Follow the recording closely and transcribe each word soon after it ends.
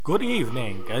Good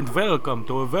evening and welcome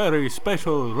to a very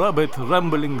special Rabbit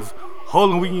Ramblings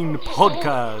Halloween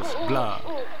podcast, blah.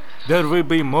 There will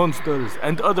be monsters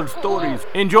and other stories.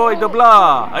 Enjoy the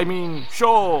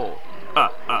show.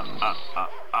 I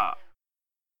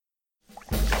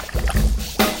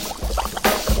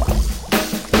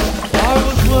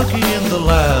was working in the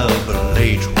lab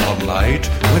late one night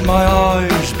when my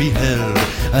eyes beheld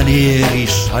an eerie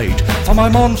sight. For my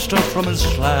monster from his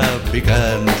slab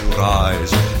began to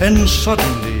rise, and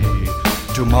suddenly,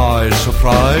 to my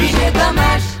surprise, He did the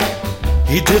mash,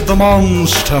 he did the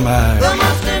monster mash. the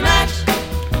monster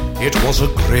mash. It was a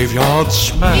graveyard He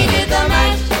smash. did the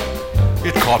mash,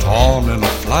 It caught on in a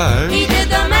he flash. did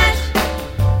the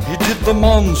mash. He did the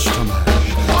monster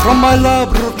mash from my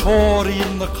laboratory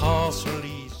in the castle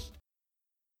east.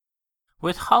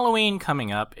 With Halloween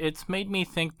coming up, it's made me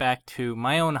think back to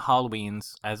my own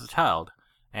Halloweens as a child,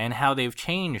 and how they've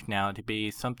changed now to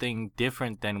be something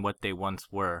different than what they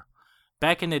once were.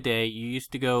 Back in the day, you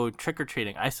used to go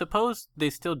trick-or-treating. I suppose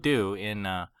they still do in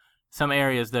some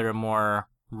areas that are more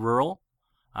rural,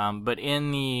 but in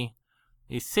the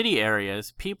city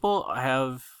areas, people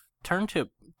have turned to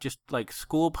just like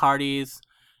school parties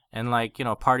and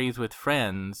parties with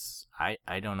friends.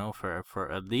 I don't know,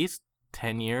 for at least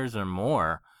 10 years or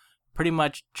more. Pretty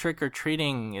much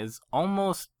trick-or-treating is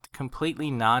almost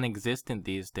completely non-existent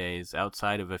these days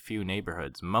outside of a few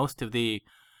neighborhoods. Most of the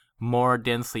more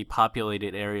densely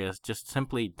populated areas just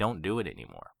simply don't do it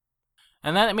anymore.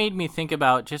 And that made me think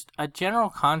about just a general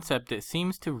concept that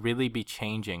seems to really be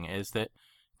changing, is that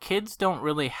kids don't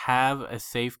really have a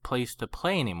safe place to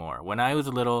play anymore. When I was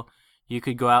little, you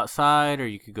could go outside or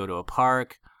you could go to a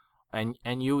park and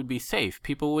you would be safe.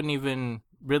 People wouldn't even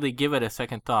really give it a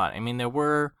second thought. I mean, there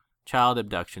were child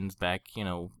abductions back,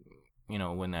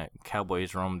 when the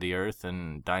cowboys roamed the earth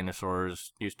and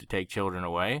dinosaurs used to take children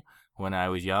away when I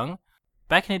was young.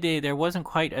 Back in the day, there wasn't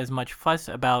quite as much fuss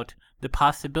about the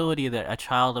possibility that a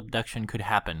child abduction could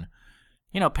happen.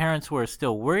 Parents were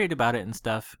still worried about it and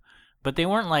stuff, but they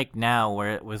weren't like now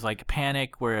where it was like a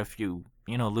panic where if you,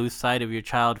 lose sight of your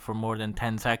child for more than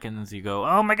 10 seconds, you go,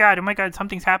 oh my God,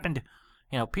 something's happened.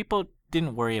 People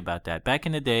didn't worry about that. Back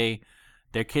in the day,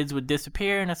 their kids would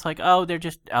disappear and it's like, oh, they're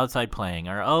just outside playing,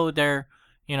 or oh, they're,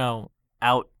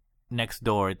 out next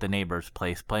door at the neighbor's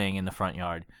place playing in the front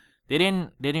yard. They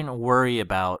didn't worry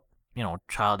about,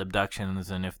 child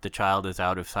abductions, and if the child is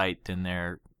out of sight, then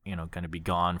they're, going to be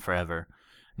gone forever.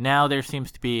 Now there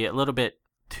seems to be a little bit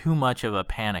too much of a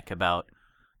panic about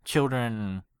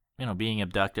children, being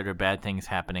abducted or bad things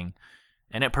happening,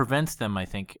 and it prevents them, I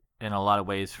think, in a lot of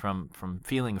ways from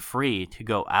feeling free to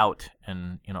go out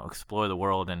and, explore the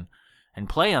world and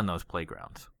play on those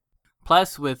playgrounds.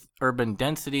 Plus, with urban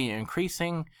density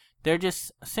increasing, there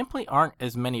just simply aren't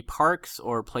as many parks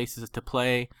or places to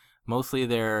play. Mostly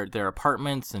they're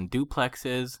apartments and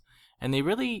duplexes, and they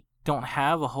really don't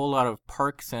have a whole lot of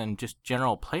parks and just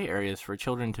general play areas for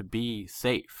children to be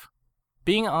safe.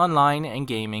 Being online and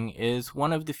gaming is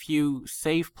one of the few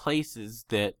safe places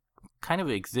that kind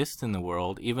of exists in the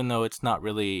world, even though it's not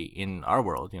really in our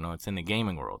world, it's in the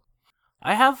gaming world.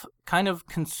 I have kind of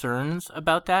concerns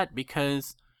about that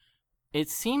because it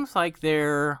seems like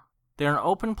they're an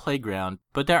open playground,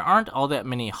 but there aren't all that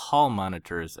many hall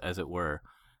monitors, as it were.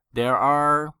 There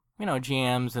are,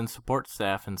 GMs and support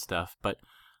staff and stuff, but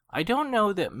I don't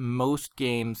know that most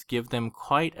games give them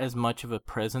quite as much of a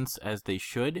presence as they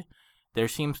should. There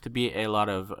seems to be a lot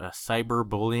of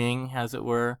cyberbullying, as it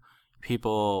were.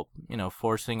 People,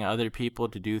 forcing other people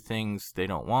to do things they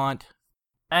don't want.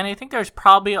 And I think there's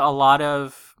probably a lot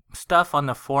of stuff on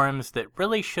the forums that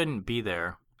really shouldn't be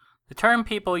there. The term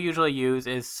people usually use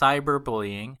is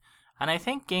cyberbullying, and I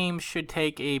think games should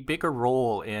take a bigger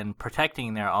role in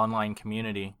protecting their online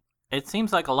community. It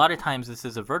seems like a lot of times this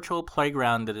is a virtual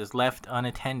playground that is left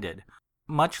unattended.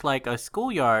 Much like a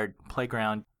schoolyard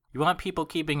playground, you want people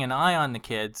keeping an eye on the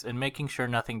kids and making sure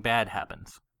nothing bad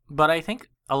happens. But I think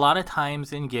a lot of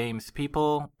times in games,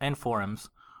 people and forums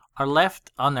are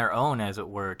left on their own, as it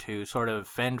were, to sort of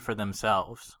fend for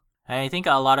themselves. And I think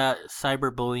a lot of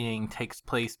cyberbullying takes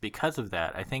place because of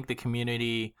that. I think the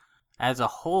community as a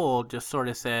whole just sort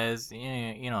of says,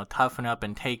 toughen up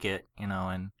and take it,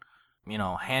 and,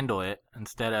 handle it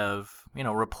instead of,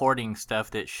 reporting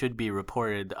stuff that should be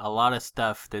reported. A lot of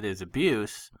stuff that is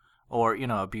abuse or,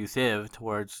 abusive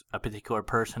towards a particular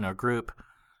person or group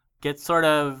gets sort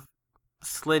of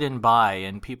slidden by,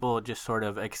 and people just sort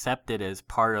of accept it as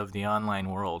part of the online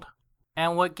world.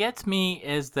 And what gets me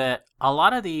is that a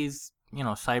lot of these,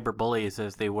 cyber bullies,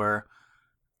 as they were,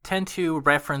 tend to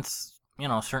reference,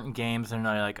 certain games, and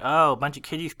they're like, oh, a bunch of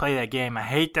kiddies play that game. I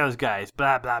hate those guys,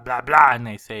 blah, blah, blah, blah. And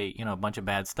they say, a bunch of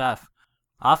bad stuff.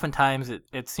 Oftentimes,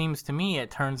 it seems to me,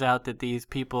 it turns out that these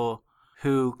people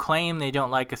who claim they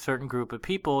don't like a certain group of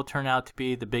people turn out to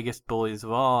be the biggest bullies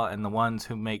of all, and the ones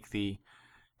who make the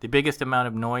biggest amount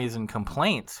of noise and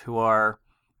complaints, who are,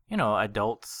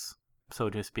 adults, so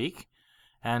to speak.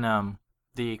 And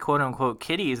the quote-unquote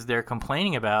kiddies they're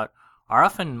complaining about are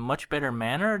often much better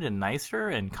mannered and nicer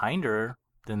and kinder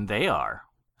than they are.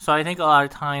 So I think a lot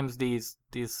of times these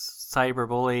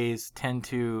cyberbullies tend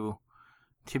to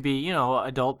be,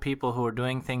 adult people who are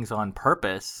doing things on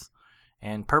purpose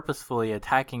and purposefully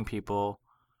attacking people,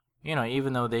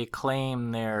 even though they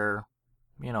claim they're,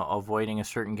 avoiding a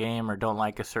certain game or don't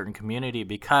like a certain community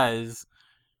because,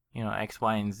 X,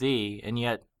 Y, and Z. And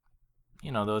yet,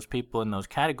 those people in those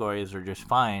categories are just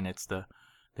fine. It's the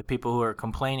people who are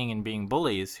complaining and being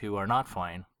bullies who are not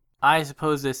fine. I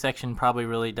suppose this section probably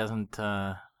really doesn't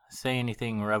say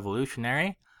anything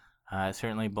revolutionary.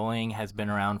 Certainly bullying has been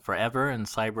around forever, and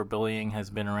cyberbullying has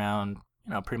been around,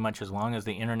 pretty much as long as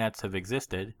the internets have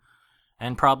existed,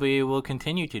 and probably will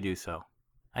continue to do so.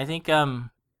 I think,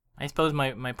 I suppose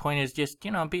my point is just,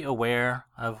 be aware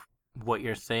of what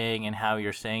you're saying and how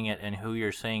you're saying it and who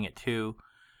you're saying it to,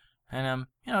 and,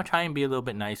 try and be a little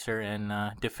bit nicer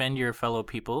and defend your fellow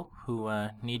people who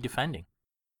need defending.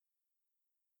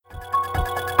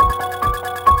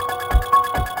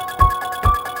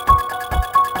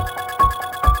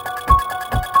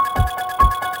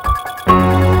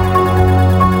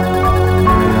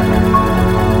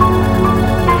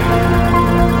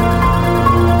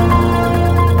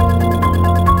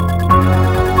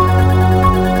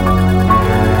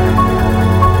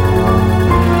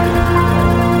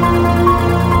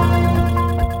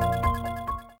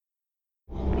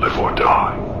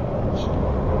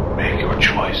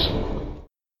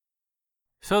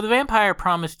 So the vampire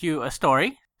promised you a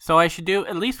story, so I should do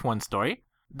at least one story.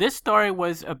 This story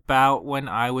was about when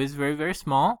I was very, very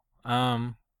small.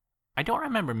 I don't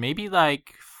remember, maybe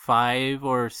like 5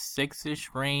 or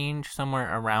 6-ish range,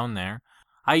 somewhere around there.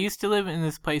 I used to live in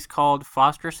this place called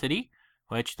Foster City,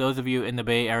 which those of you in the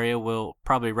Bay Area will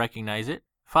probably recognize it.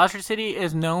 Foster City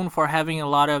is known for having a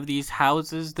lot of these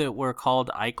houses that were called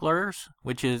Eichlers,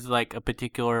 which is like a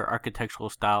particular architectural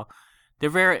style. They're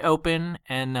very open,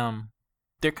 and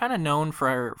they're kind of known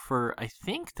for I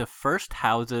think the first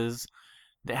houses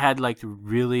that had like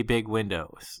really big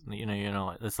windows.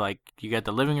 It's like you got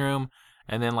the living room,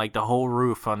 and then like the whole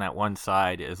roof on that one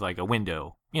side is like a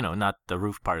window. Not the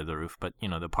roof part of the roof, but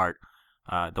the part,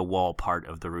 the wall part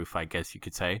of the roof, I guess you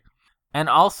could say. And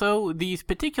also, these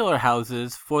particular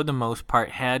houses, for the most part,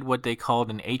 had what they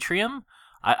called an atrium.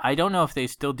 I don't know if they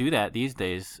still do that these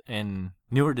days in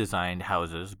newer designed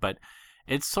houses, but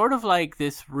it's sort of like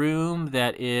this room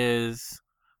that is,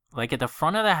 like at the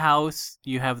front of the house,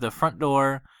 you have the front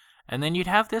door, and then you'd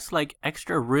have this like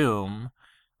extra room.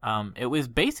 It was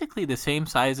basically the same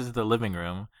size as the living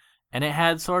room, and it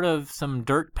had sort of some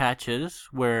dirt patches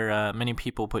where many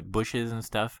people put bushes and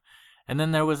stuff, and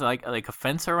then there was like a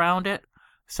fence around it.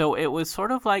 So it was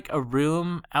sort of like a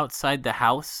room outside the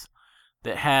house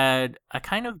that had a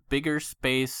kind of bigger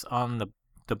space on the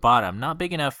bottom, not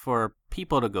big enough for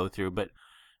people to go through, but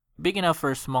big enough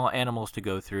for small animals to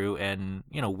go through and,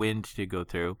 wind to go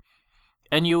through.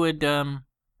 And you would,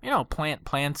 plant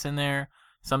plants in there.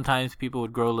 Sometimes people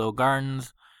would grow little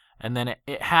gardens. And then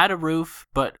it had a roof,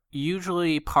 but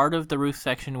usually part of the roof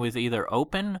section was either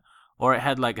open or it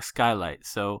had like a skylight.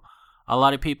 So a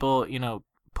lot of people,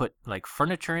 put like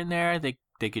furniture in there.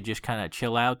 They could just kind of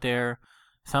chill out there.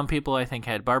 Some people, I think,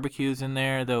 had barbecues in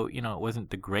there, though, it wasn't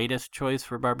the greatest choice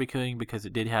for barbecuing because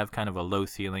it did have kind of a low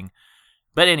ceiling.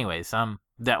 But anyways,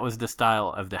 that was the style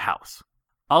of the house.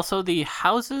 Also, the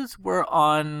houses were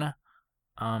on,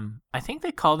 I think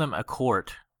they call them a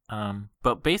court.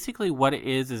 But basically what it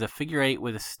is a figure eight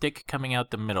with a stick coming out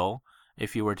the middle,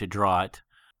 if you were to draw it.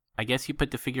 I guess you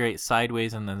put the figure eight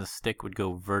sideways and then the stick would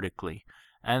go vertically.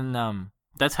 And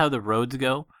that's how the roads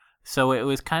go. So it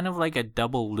was kind of like a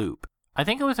double loop. I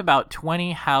think it was about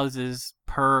 20 houses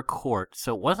per court,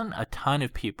 so it wasn't a ton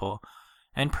of people.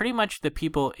 And pretty much the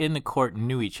people in the court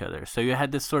knew each other. So you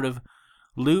had this sort of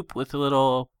loop with a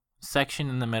little section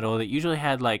in the middle that usually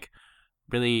had like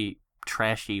really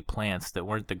trashy plants that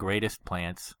weren't the greatest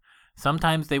plants.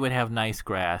 Sometimes they would have nice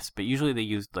grass, but usually they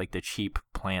used like the cheap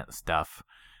plant stuff.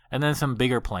 And then some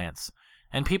bigger plants.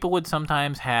 And people would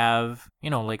sometimes have,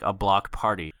 like a block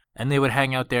party. And they would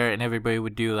hang out there and everybody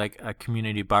would do like a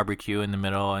community barbecue in the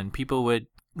middle. And people would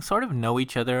sort of know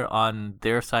each other on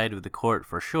their side of the court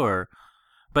for sure.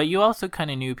 But you also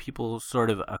kind of knew people sort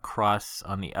of across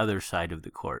on the other side of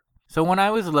the court. So when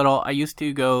I was little, I used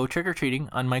to go trick-or-treating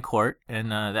on my court,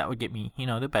 and that would get me,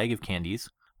 the bag of candies.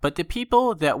 But the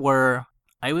people that were,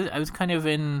 I was kind of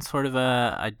in sort of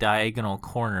a diagonal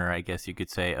corner, I guess you could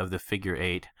say, of the figure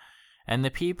eight. And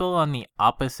the people on the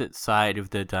opposite side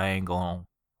of the diagonal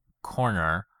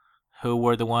corner, who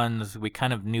were the ones we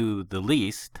kind of knew the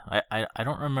least, I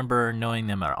don't remember knowing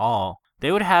them at all,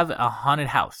 they would have a haunted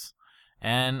house.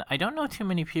 And I don't know too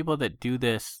many people that do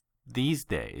this these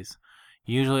days.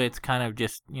 Usually it's kind of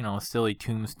just, silly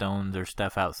tombstones or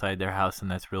stuff outside their house, and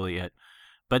that's really it.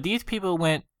 But these people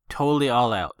went totally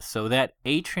all out. So that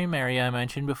atrium area I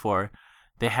mentioned before,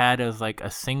 they had as like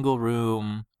a single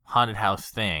room haunted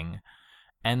house thing.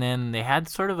 And then they had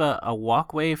sort of a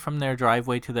walkway from their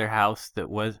driveway to their house that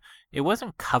it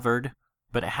wasn't covered,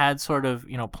 but it had sort of,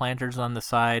 planters on the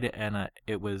side, and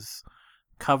it was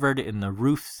covered in the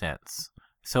roof sense.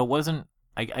 So it wasn't,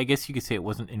 I guess you could say it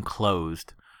wasn't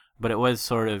enclosed, but it was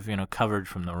sort of, covered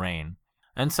from the rain.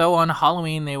 And so on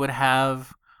Halloween, they would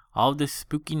have all this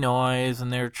spooky noise,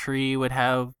 and their tree would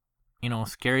have,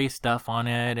 scary stuff on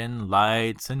it, and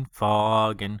lights and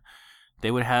fog, and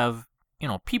they would have,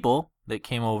 people that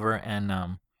came over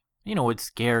and, would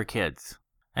scare kids.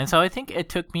 And so I think it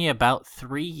took me about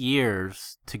 3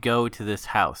 years to go to this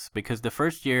house, because the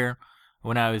first year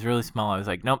when I was really small, I was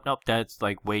like, nope, that's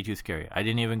like way too scary. I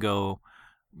didn't even go,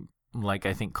 like,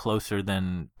 I think closer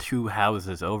than 2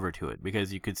 houses over to it,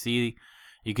 because you could see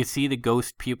the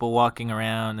ghost people walking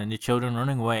around and the children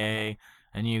running away,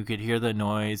 and you could hear the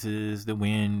noises, the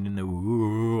wind, and the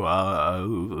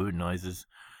ooh, noises.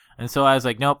 And so I was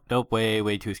like, nope,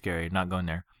 way too scary. Not going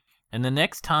there. And the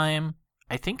next time,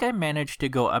 I think I managed to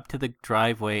go up to the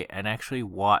driveway and actually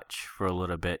watch for a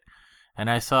little bit. And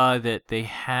I saw that they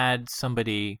had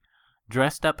somebody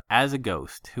dressed up as a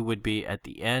ghost who would be at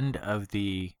the end of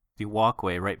the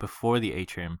walkway right before the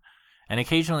atrium. And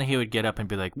occasionally he would get up and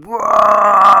be like,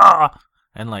 whoa!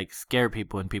 And like scare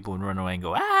people, and people would run away and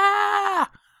go, ah!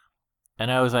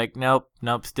 And I was like, nope,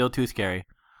 still too scary.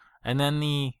 And then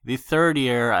the third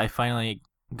year, I finally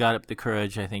got up the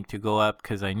courage, I think, to go up,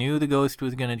 because I knew the ghost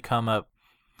was going to come up.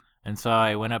 And so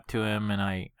I went up to him, and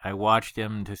I watched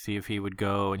him to see if he would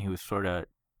go, and he was sort of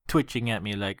twitching at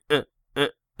me like,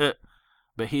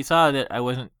 But he saw that I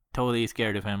wasn't totally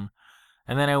scared of him.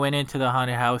 And then I went into the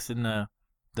haunted house in the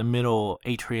middle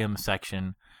atrium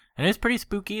section, and it's pretty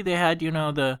spooky. They had,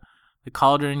 the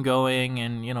cauldron going,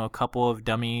 and, a couple of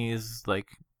dummies,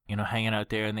 like, hanging out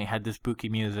there, and they had the spooky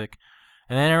music.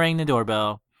 And then I rang the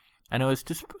doorbell, and it was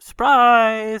just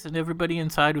surprise, and everybody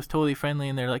inside was totally friendly,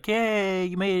 and they're like, yay,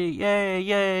 you made it,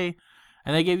 yay.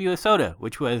 And they gave you a soda,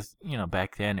 which was,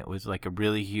 back then it was like a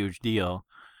really huge deal,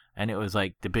 and it was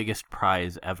like the biggest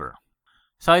prize ever.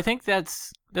 So I think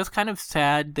that's kind of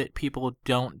sad that people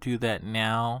don't do that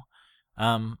now.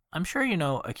 I'm sure,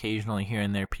 occasionally here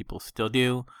and there people still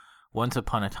do. Once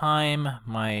upon a time,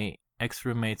 my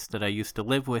ex-roommates that I used to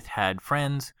live with had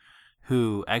friends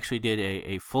who actually did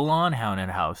a full-on haunted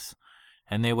house,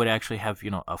 and they would actually have,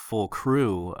 a full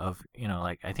crew of,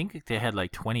 I think they had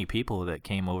like 20 people that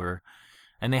came over,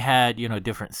 and they had,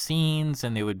 different scenes,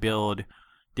 and they would build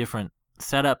different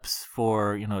setups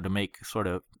for, to make sort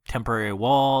of temporary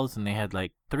walls, and they had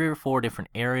like 3 or 4 different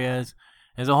areas.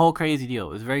 It was a whole crazy deal.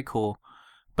 It was very cool,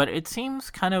 but it seems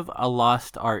kind of a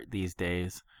lost art these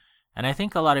days, and I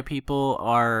think a lot of people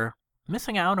are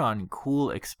missing out on cool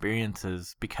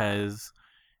experiences because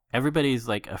everybody's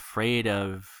like afraid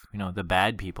of, the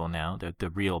bad people now, the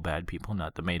real bad people,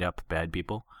 not the made up bad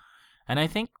people. And I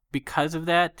think because of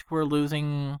that, we're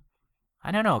losing,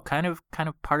 I don't know, kind of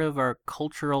part of our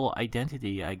cultural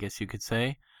identity, I guess you could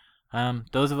say.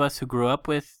 Those of us who grew up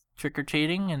with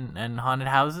trick-or-treating and haunted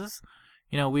houses,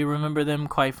 we remember them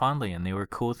quite fondly, and they were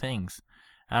cool things.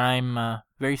 And I'm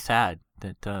very sad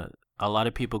that a lot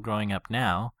of people growing up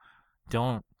now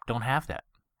don't have that,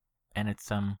 and it's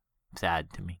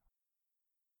sad to me.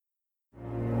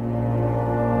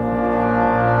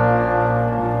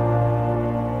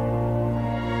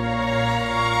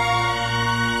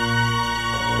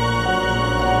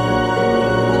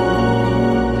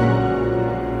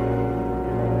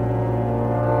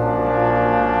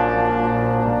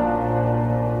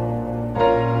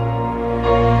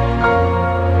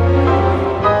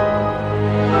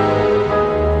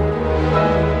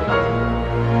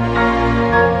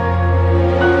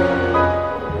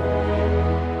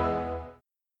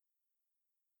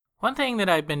 One thing that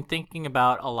I've been thinking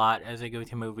about a lot as I go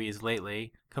to movies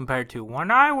lately, compared to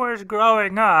when I was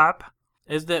growing up,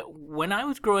 is that when I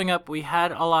was growing up, we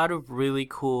had a lot of really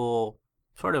cool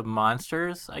sort of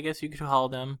monsters, I guess you could call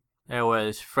them. There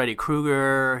was Freddy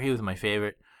Krueger, he was my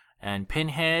favorite, and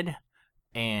Pinhead,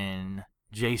 and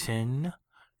Jason,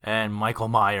 and Michael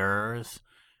Myers,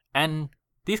 and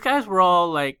these guys were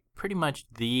all like pretty much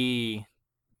the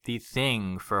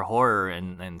thing for horror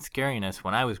and scariness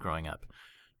when I was growing up.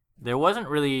 There wasn't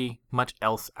really much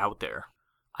else out there.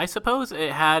 I suppose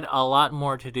it had a lot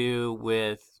more to do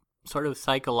with sort of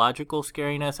psychological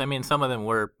scariness. I mean, some of them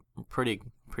were pretty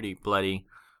bloody,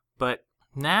 but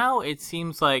now it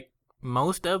seems like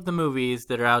most of the movies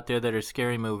that are out there that are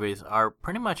scary movies are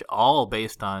pretty much all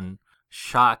based on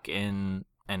shock and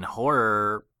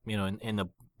horror, in the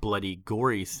bloody,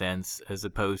 gory sense, as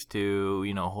opposed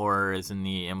to, horror as in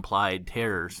the implied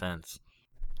terror sense.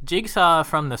 Jigsaw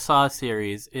from the Saw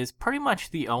series is pretty much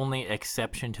the only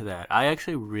exception to that. I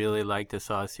actually really like the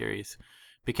Saw series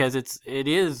because it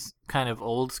is kind of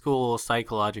old school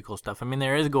psychological stuff. I mean,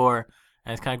 there is gore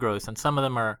and it's kind of gross, and some of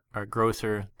them are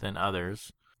grosser than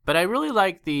others. But I really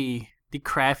like the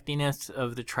craftiness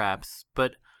of the traps,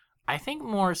 but I think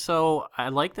more so I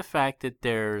like the fact that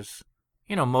there's,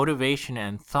 motivation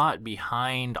and thought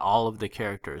behind all of the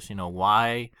characters.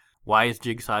 Why is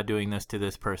Jigsaw doing this to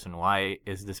this person? Why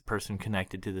is this person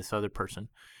connected to this other person?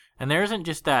 And there isn't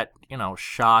just that,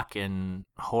 shock and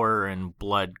horror and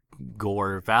blood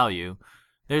gore value.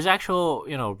 There's actual,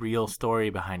 real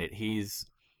story behind it. He's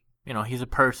a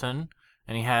person,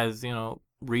 and he has,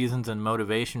 reasons and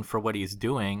motivation for what he's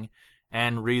doing,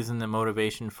 and reason and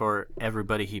motivation for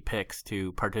everybody he picks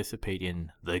to participate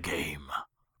in the game.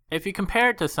 If you compare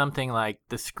it to something like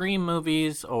the Scream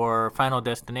movies or Final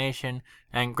Destination,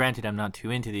 and granted I'm not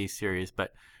too into these series, but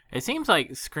it seems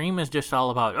like Scream is just all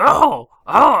about, oh,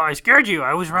 I scared you,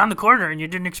 I was around the corner and you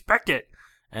didn't expect it.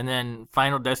 And then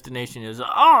Final Destination is,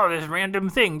 oh, this random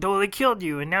thing totally killed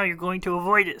you and now you're going to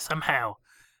avoid it somehow.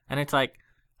 And it's like,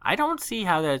 I don't see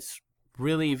how that's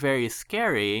really very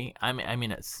scary. I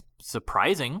mean, it's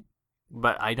surprising,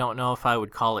 but I don't know if I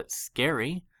would call it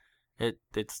scary.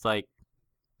 It's like,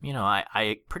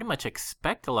 I pretty much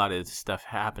expect a lot of this stuff to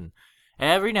happen.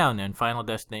 Every now and then, Final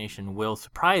Destination will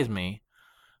surprise me,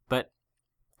 but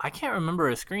I can't remember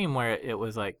a Scream where it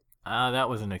was like, that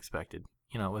wasn't expected.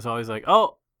 It was always like,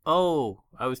 oh,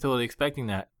 I was totally expecting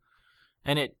that.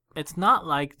 And it's not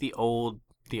like the old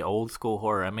school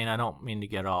horror. I mean, I don't mean to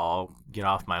get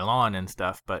off my lawn and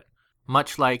stuff, but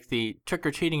much like the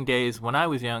trick-or-treating days when I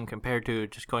was young compared to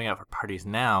just going out for parties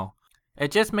now, it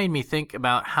just made me think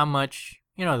about how much,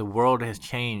 the world has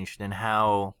changed and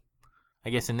how, I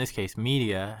guess in this case,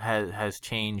 media has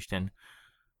changed, and,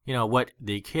 what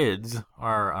the kids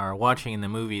are watching in the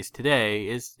movies today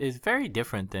is very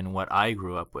different than what I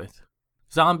grew up with.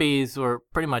 Zombies were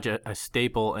pretty much a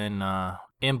staple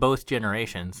in both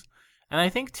generations. And I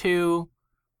think, too,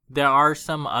 there are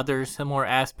some other similar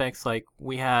aspects. Like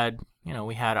we had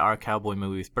our cowboy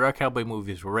movies, but our cowboy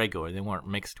movies were regular. They weren't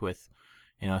mixed with,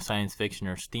 science fiction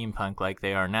or steampunk like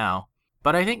they are now.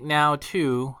 But I think now,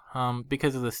 too,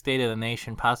 because of the state of the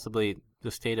nation, possibly the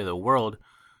state of the world,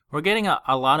 we're getting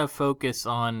a lot of focus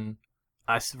on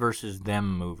us versus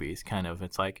them movies, kind of.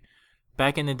 It's like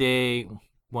back in the day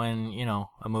when,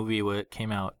 a movie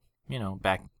came out,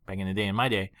 back in the day, in my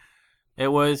day, it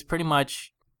was pretty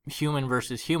much human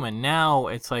versus human. Now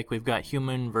it's like we've got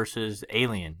human versus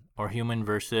alien, or human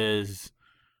versus,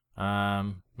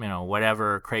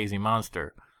 whatever crazy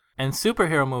monster. And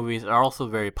superhero movies are also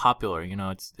very popular.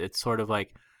 It's sort of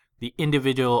like the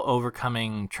individual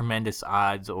overcoming tremendous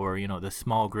odds, or, the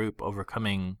small group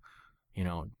overcoming,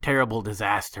 terrible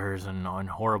disasters and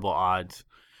horrible odds.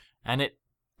 And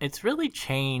it's really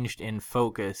changed in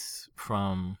focus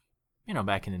from,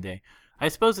 back in the day. I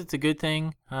suppose it's a good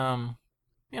thing. The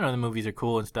movies are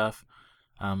cool and stuff.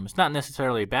 It's not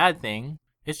necessarily a bad thing.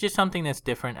 It's just something that's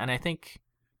different. And I think,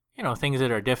 things that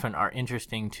are different are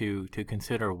interesting to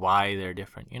consider why they're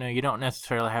different. You don't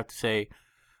necessarily have to say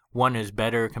one is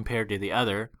better compared to the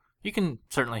other. You can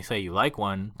certainly say you like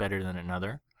one better than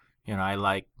another. I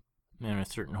like, a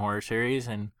certain horror series,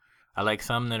 and I like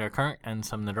some that are current and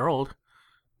some that are old.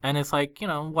 And it's like,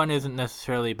 one isn't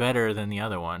necessarily better than the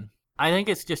other one. I think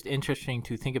it's just interesting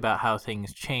to think about how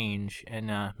things change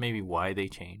and maybe why they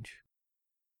change.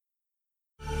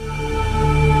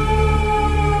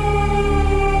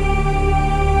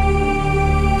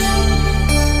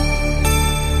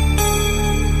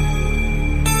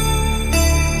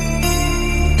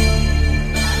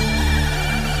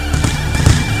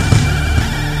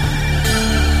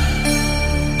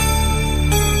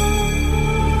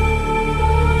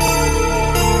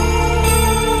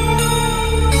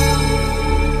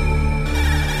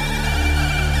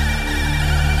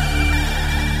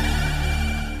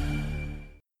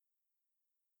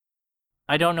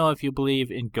 I don't know if you believe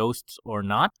in ghosts or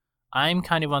not. I'm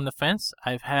kind of on the fence.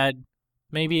 I've had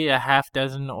maybe a half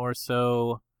dozen or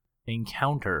so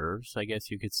encounters, I guess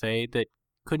you could say, that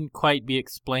couldn't quite be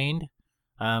explained.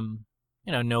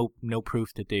 No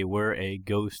proof that they were a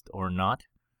ghost or not.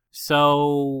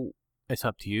 So it's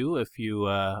up to you if you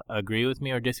agree with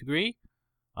me or disagree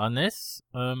on this.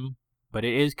 But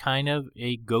it is kind of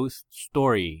a ghost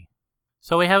story.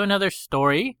 So we have another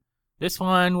story. This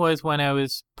one was when I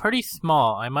was pretty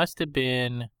small. I must have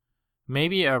been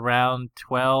maybe around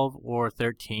 12 or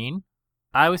 13.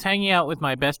 I was hanging out with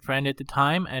my best friend at the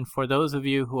time, and for those of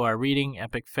you who are reading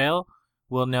Epic Fail,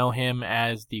 will know him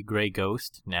as the Gray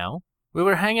Ghost now. We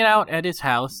were hanging out at his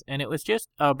house, and it was just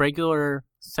a regular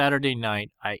Saturday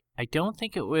night. I don't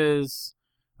think it was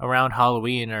around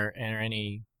Halloween or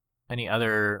any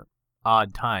other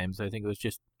odd times. I think it was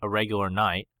just a regular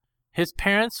night. His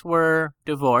parents were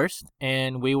divorced,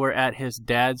 and we were at his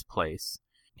dad's place.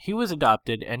 He was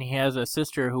adopted, and he has a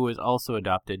sister who was also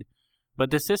adopted.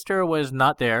 But the sister was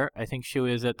not there. I think she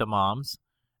was at the mom's.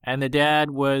 And the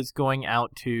dad was going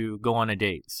out to go on a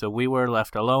date. So we were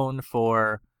left alone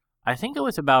for, I think it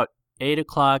was about 8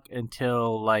 o'clock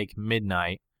until like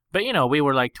midnight. But, we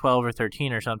were like 12 or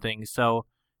 13 or something. So,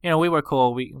 we were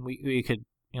cool. We could,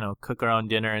 cook our own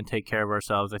dinner and take care of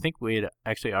ourselves. I think we had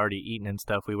actually already eaten and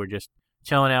stuff. We were just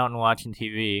chilling out and watching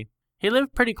TV. He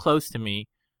lived pretty close to me.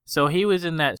 So he was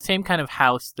in that same kind of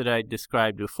house that I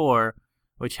described before,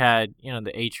 which had,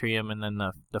 the atrium and then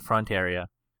the front area.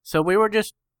 So we were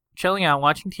just chilling out,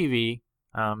 watching TV.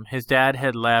 His dad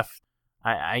had left,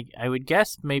 I would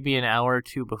guess maybe an hour or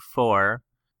two before.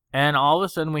 And all of a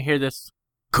sudden we hear this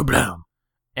kablam.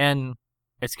 And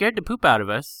it scared the poop out of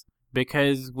us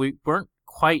because we weren't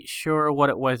quite sure what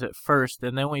it was at first.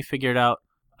 And then we figured out,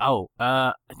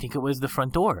 I think it was the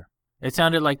front door. It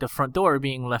sounded like the front door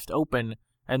being left open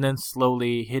and then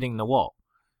slowly hitting the wall.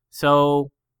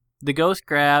 So the ghost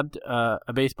grabbed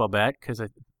a baseball bat because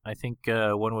I think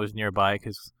one was nearby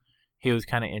because he was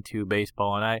kind of into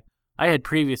baseball, and I had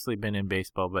previously been in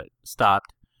baseball but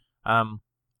stopped.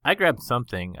 I grabbed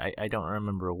something. I don't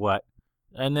remember what.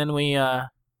 And then we kind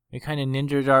of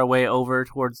ninjaed our way over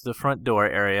towards the front door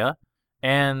area,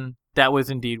 and that was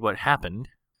indeed what happened.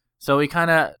 So we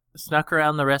kind of snuck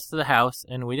around the rest of the house,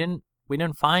 and we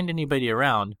didn't find anybody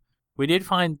around. We did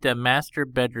find the master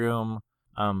bedroom.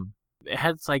 It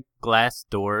had like glass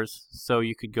doors, so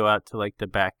you could go out to like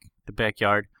the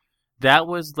backyard. That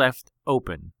was left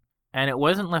open, and it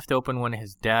wasn't left open when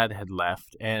his dad had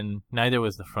left, and neither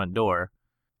was the front door.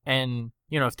 And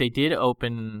if they did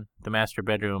open the master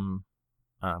bedroom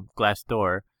glass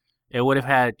door, it would have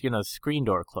had the screen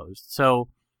door closed. So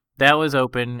that was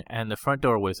open, and the front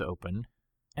door was open,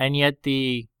 and yet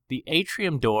the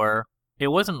atrium door, it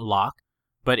wasn't locked,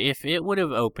 but if it would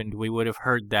have opened, we would have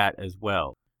heard that as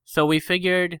well. So we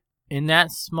figured in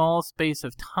that small space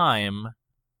of time,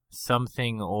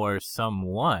 something or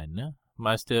someone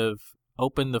must have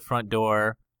opened the front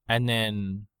door and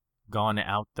then gone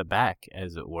out the back,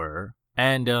 as it were.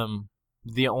 And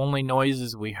the only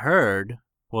noises we heard,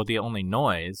 the only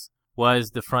noise,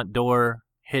 was the front door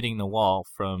hitting the wall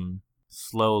from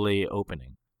slowly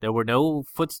opening. There were no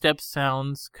footstep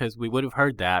sounds because we would have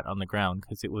heard that on the ground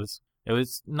because it was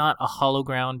not a hollow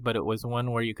ground, but it was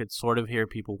one where you could sort of hear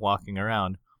people walking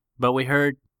around. But we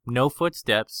heard no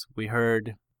footsteps. We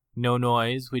heard no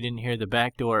noise. We didn't hear the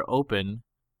back door open.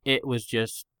 It was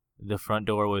just the front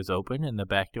door was open and the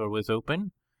back door was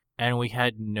open. And we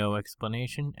had no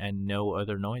explanation and no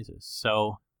other noises.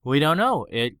 So we don't know.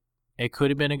 It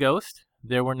could have been a ghost.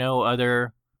 There were no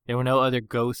other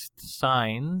ghost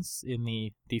signs in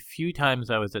the few times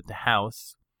I was at the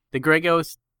house. The Gray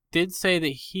Ghost did say that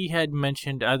he had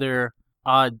mentioned other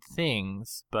odd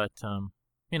things, but,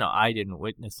 I didn't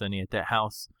witness any at that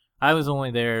house. I was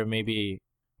only there maybe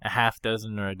a half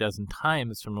dozen or a dozen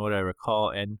times from what I recall,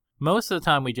 and most of the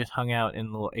time we just hung out in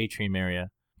the little atrium area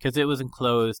because it was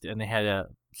enclosed and they had a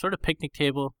sort of picnic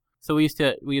table. So we used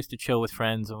to chill with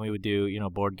friends and we would do,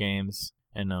 board games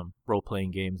and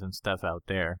role-playing games and stuff out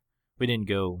there. We didn't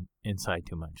go inside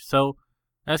too much. So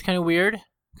that's kind of weird.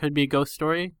 Could be a ghost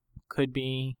story. Could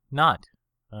be not.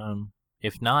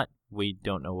 If not, we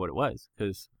don't know what it was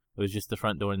because it was just the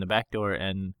front door and the back door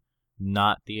and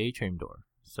not the atrium door.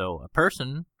 So a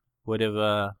person would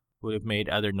have made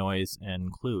other noise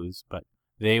and clues, but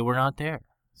they were not there.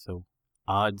 So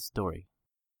odd story.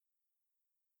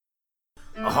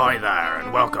 Ahoy there,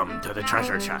 and welcome to the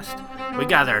treasure chest. We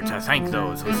gather to thank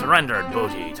those who surrendered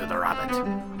booty to the rabbit.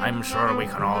 I'm sure we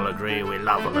can all agree we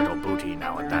love a little booty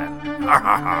now and then. Ha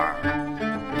ha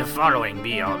ha! The following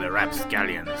be all the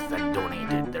rapscallions that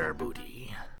donated their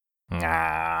booty.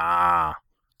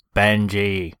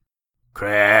 Benji,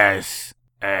 Chris,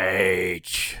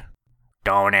 H.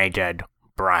 Donated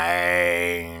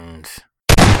brains.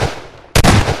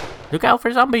 Look out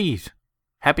for zombies!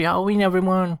 Happy Halloween,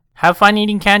 everyone! Have fun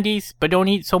eating candies, but don't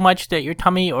eat so much that your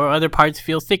tummy or other parts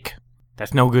feel sick.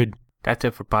 That's no good. That's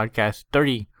it for podcast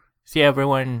 30. See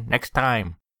everyone next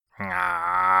time.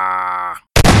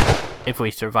 If we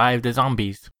survive the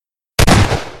zombies.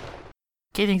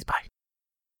 Okay, thanks, bye.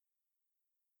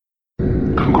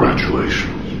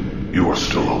 Congratulations, you are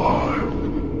still alive.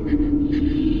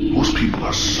 Most people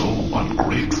are so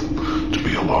ungrateful to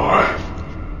be alive.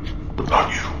 But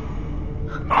not you.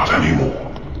 Not anymore.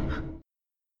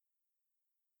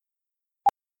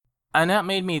 And that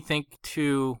made me think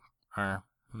too,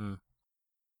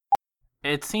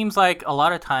 it seems like a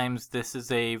lot of times this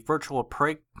is a virtual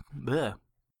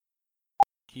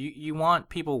You want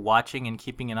people watching and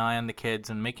keeping an eye on the kids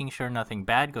and making sure nothing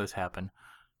bad goes happen.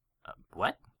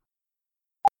 What?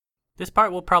 This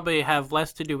part will probably have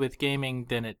less to do with gaming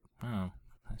than it... Oh,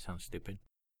 that sounds stupid.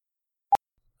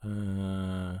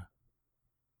 Oh.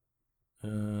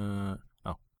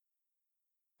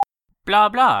 Blah,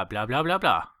 blah, blah, blah, blah,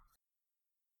 blah.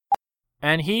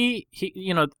 And he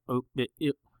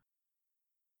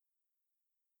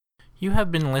You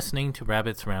have been listening to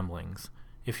Rabbit's Ramblings.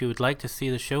 If you would like to see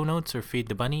the show notes or feed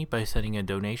the bunny by sending a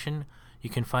donation,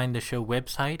 you can find the show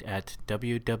website at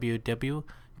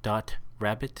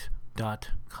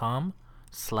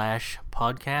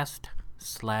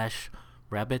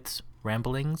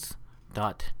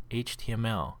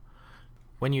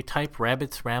When you type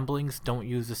Rabbit's Ramblings, don't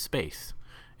use a space.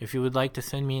 If you would like to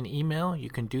send me an email, you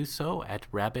can do so at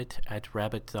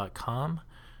rabbit@rabbit.com.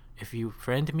 If you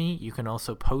friend me, you can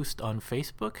also post on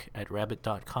Facebook at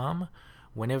rabbit.com.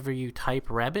 Whenever you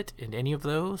type rabbit in any of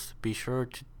those, be sure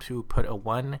to put a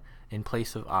 1 in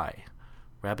place of I.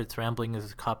 Rabbit's Rambling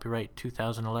is copyright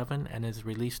 2011 and is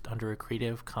released under a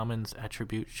Creative Commons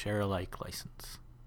Attribute Share Alike license.